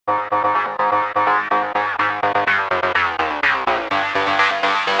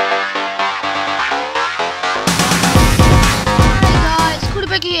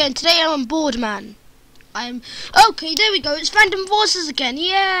today I'm bored, man. Okay, there we go, it's Phantom Forces again,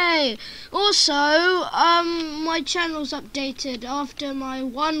 yay! Also, my channel's updated after my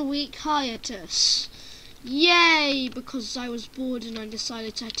 1 week hiatus. Yay! Because I was bored and I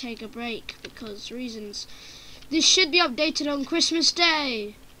decided to take a break because reasons. This should be updated on Christmas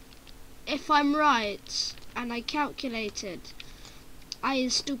Day, if I'm right. And I calculated. I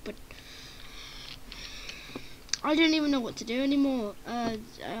is stupid. I don't even know what to do anymore.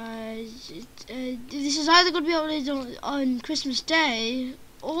 This is either going to be uploaded on Christmas Day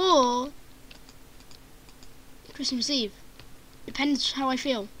or Christmas Eve. Depends how I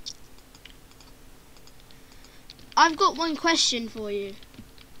feel. I've got one question for you.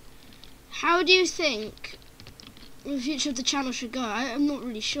 How do you think the future of the channel should go? I'm not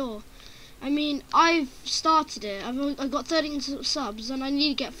really sure. I mean, I've started it. I've got 13 subs, and I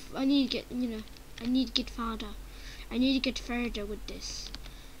need to get farther. I need to get further with this.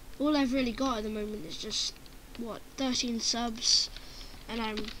 All I've really got at the moment is just, what, 13 subs, and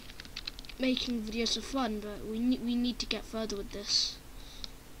I'm making videos for fun, but we need to get further with this.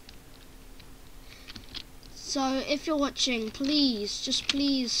 So, if you're watching, please, just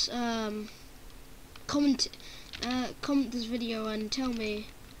please, comment this video and tell me,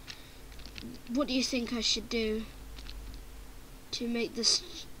 what do you think I should do to make this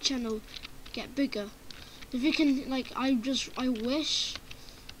channel get bigger? If we can, like, I wish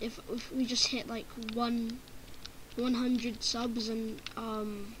if we just hit like 100 subs, and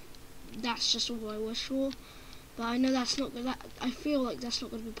that's just all I wish for. But I know that's not I feel like that's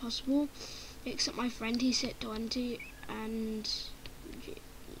not going to be possible. Except my friend, he's hit 20, and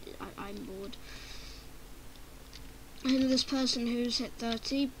I'm bored. I know this person who's hit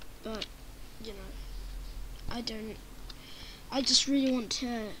 30, but you know, I just really want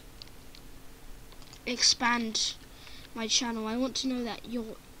to expand my channel. I want to know that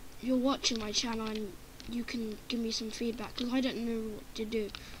you're watching my channel and you can give me some feedback, because I don't know what to do.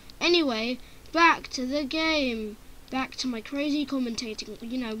 Anyway, back to the game. Back to my crazy commentating.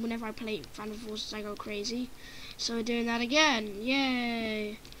 You know, whenever I play Phantom Forces I go crazy. So we're doing that again.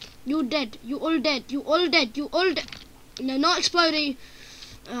 Yay. You're dead. You all dead. You all dead. You all dead. No, not exploding.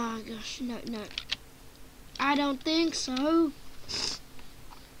 Oh gosh, no. I don't think so.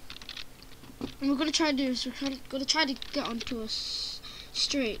 And we're gonna try to do this. We're gonna try to get onto a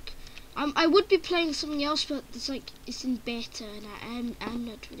streak. I would be playing something else, but it's like it's in beta, and I'm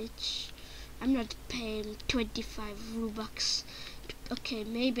not rich. I'm not paying 25 Robux. Okay,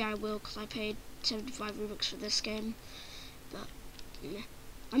 maybe I will, because I paid 75 Robux for this game. But yeah.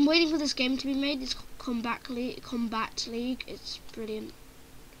 I'm waiting for this game to be made. It's Combat League. It's brilliant.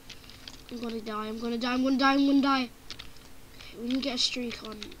 I'm gonna die. I'm gonna die. We can get a streak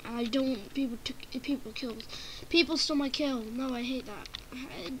on, and I don't want people killed. People stole my kill. No, I hate that.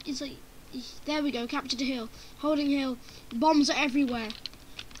 It's like, there we go. Captured a hill. Holding hill. Bombs are everywhere.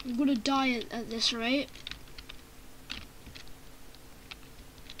 I'm gonna die at this rate.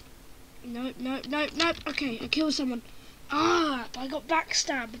 Nope. Okay, I killed someone. Ah, I got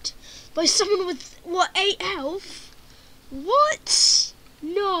backstabbed by someone with, what, 8 health? What?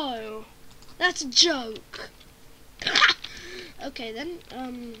 No. That's a joke. Okay then,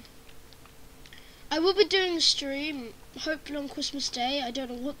 I will be doing a stream, hopefully on Christmas Day. I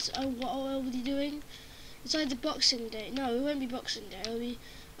don't know what I will be doing. It's either Boxing Day. No, it won't be Boxing Day. It'll be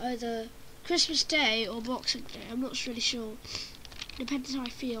either Christmas Day or Boxing Day. I'm not really sure. Depends how I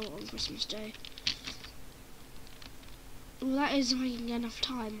feel on Christmas Day. Well, that is if I can get enough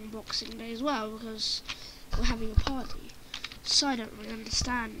time on Boxing Day as well, because we're having a party. So I don't really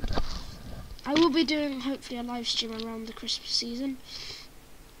understand. I will be doing, hopefully, a live stream around the Christmas season.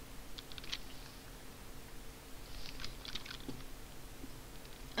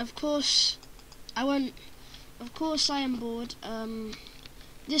 Of course, I won't. Of course, I am bored.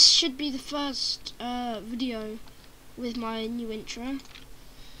 This should be the first video with my new intro.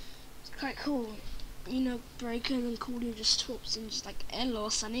 It's quite cool. You know, Breaker and Cordy just talks and just like, hello,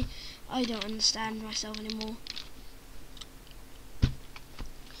 Sonny. I don't understand myself anymore.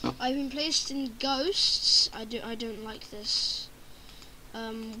 I've been placed in Ghosts. I don't like this.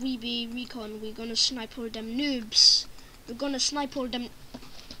 We be Recon. We're gonna snipe all them noobs. We're gonna snipe all them.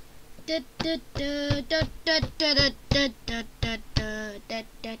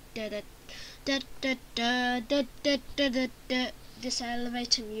 This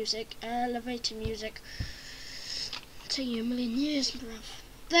elevator music. Taking you a million years, bruv.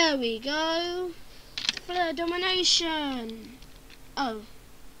 There we go. Flare domination. Oh.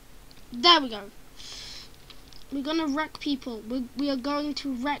 There we go. We're gonna wreck people. We are going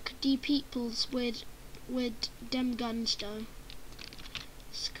to wreck the peoples with them guns though.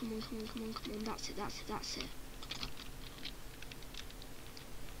 Come on, come on, come on, come on. That's it, that's it, that's it.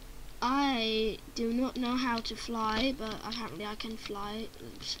 I do not know how to fly, but apparently I can fly.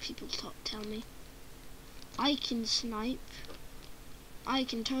 People tell me. I can snipe. I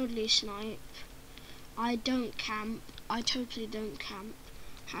can totally snipe. I don't camp. I totally don't camp.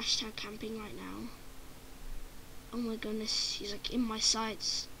 Hashtag camping right now. Oh my goodness, he's like in my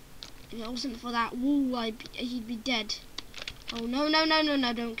sights. If it wasn't for that wall, he'd be dead. Oh no, no, no, no,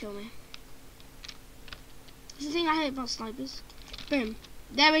 no, don't kill me. That's the thing I hate about snipers. Boom.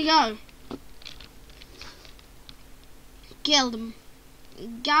 There we go. Killed him.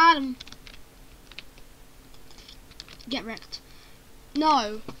 Got him. Get wrecked.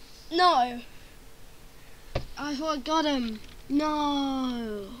 No. No. I thought I got him.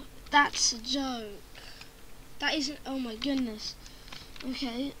 No. That's a joke. That isn't. Oh my goodness.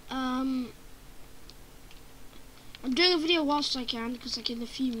 Okay. I'm doing a video whilst I can, because like in a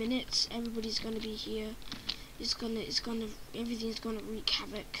few minutes everybody's gonna be here. Everything's gonna wreak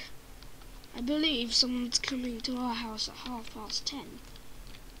havoc. I believe someone's coming to our house at 10:30.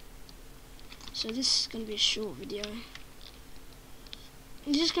 So this is gonna be a short video.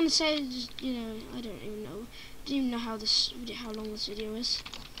 I'm just gonna say, you know, I don't even know. I don't even know how long this video is,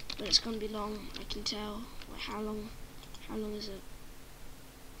 but it's gonna be long. I can tell. Wait, how long is it?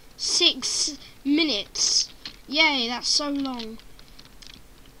 6 minutes. Yay, that's so long.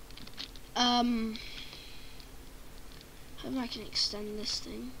 Hope I can extend this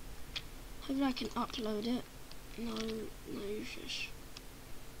thing. Hope I can upload it. No, you shush.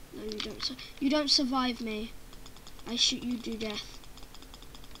 No, you don't. You don't survive me. I shoot you to death.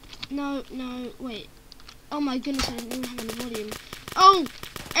 No, no, wait. Oh my goodness, I didn't even have any volume. Oh,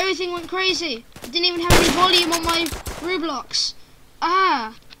 everything went crazy. I didn't even have any volume on my ROBLOX.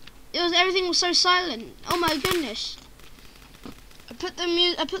 Ah, everything was so silent. Oh my goodness. I put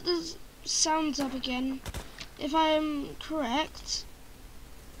the sounds up again. If I am correct.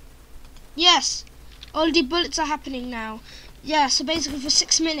 Yes, all the bullets are happening now. Yeah, so basically for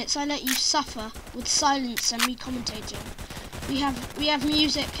 6 minutes I let you suffer with silence and me commentating. We have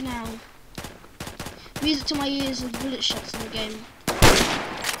music now. Music to my ears with bullet shots in the game.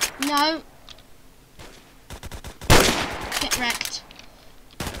 No. Get wrecked.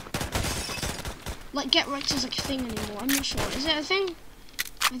 Like get wrecked is like a thing anymore. I'm not sure. Is it a thing?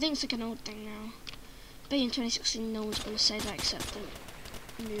 I think it's like an old thing now. But in 2016 no one's gonna say that except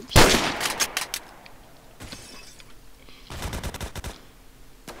the noobs.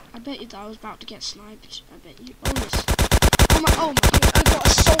 I bet you that I was about to get sniped. I bet you. Oh yes. Oh my god, I got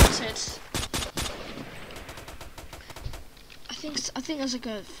assaulted. I think there's like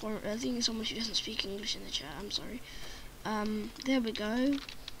I think someone who doesn't speak English in the chat. I'm sorry. There we go.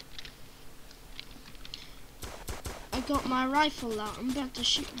 I got my rifle out. I'm about to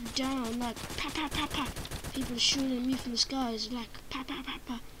shoot you down like pa pa pa pa. People are shooting at me from the skies like pa pa pa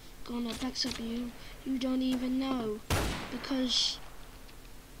pa. Gonna backstab you. You don't even know because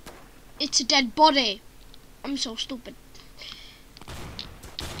it's a dead body. I'm so stupid.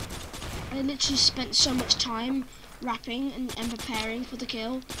 I literally spent so much time rapping and preparing for the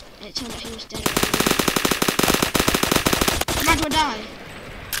kill, and it turned out he was dead. Madwa, die!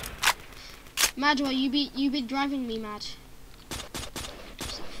 Madwa, you be driving me mad.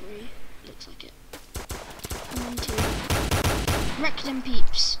 Is that free? Looks like it. Come on, two. Wreck them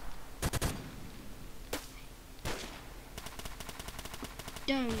peeps.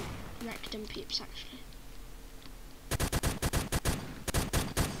 Don't wreck them peeps, actually.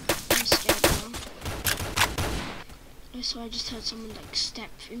 I'm scared now. I swear I just heard someone like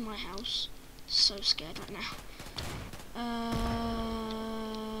step in my house. So scared right now.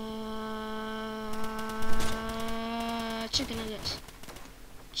 Chicken nuggets.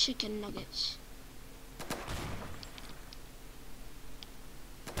 Chicken nuggets.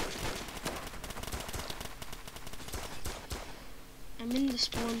 I'm in the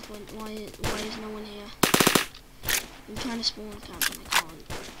spawn point. Why is no one here? I'm trying to spawn camp and I can't.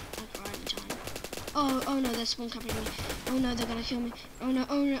 I cry every time. Oh no, they're spawn camping me. Oh no, they're gonna kill me. Oh no,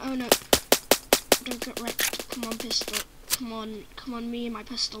 oh no, oh no. Don't get wrecked. Come on, pistol. Come on, me and my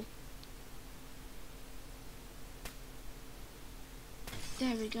pistol.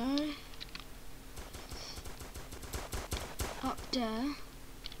 There we go. Up there.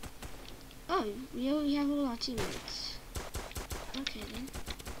 Oh, we already have all our teammates. Okay then.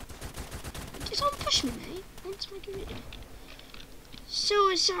 Did someone push me, mate? I want to make a video.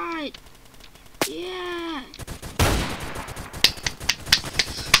 Suicide! Yeah!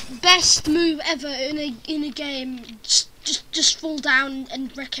 Best move ever in a game. Just fall down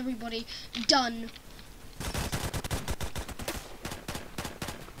and wreck everybody. Done.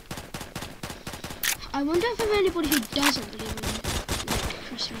 I wonder if there's anybody who doesn't believe in like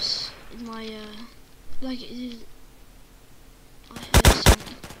Christmas in my like it is. I heard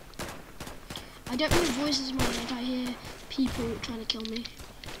someone. I don't hear voices in my head. I hear people trying to kill me.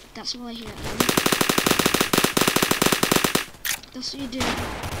 That's all I hear at the moment. That's what you do.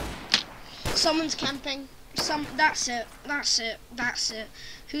 Someone's camping. That's it. That's it. That's it.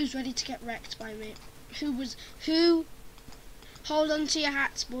 Who's ready to get wrecked by me? Who? Hold on to your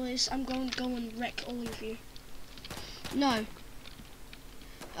hats, boys. I'm going to go and wreck all of you. No.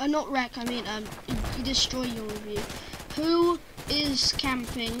 Not wreck. I mean, destroy all of you. Who is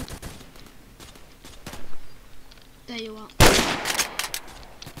camping? There you are.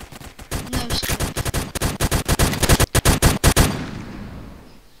 No scope.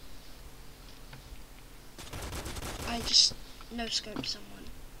 I just no scope someone.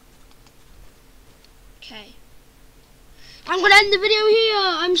 Okay. I'm gonna end the video here.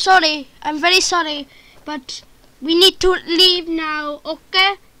 I'm sorry. I'm very sorry. But we need to leave now.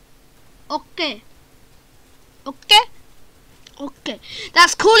 Okay? Okay. Okay? Okay.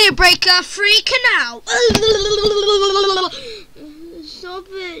 That's Coolie Breaker freaking out. Stop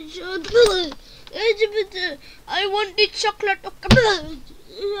it. I want the chocolate.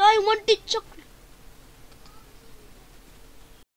 I want the chocolate.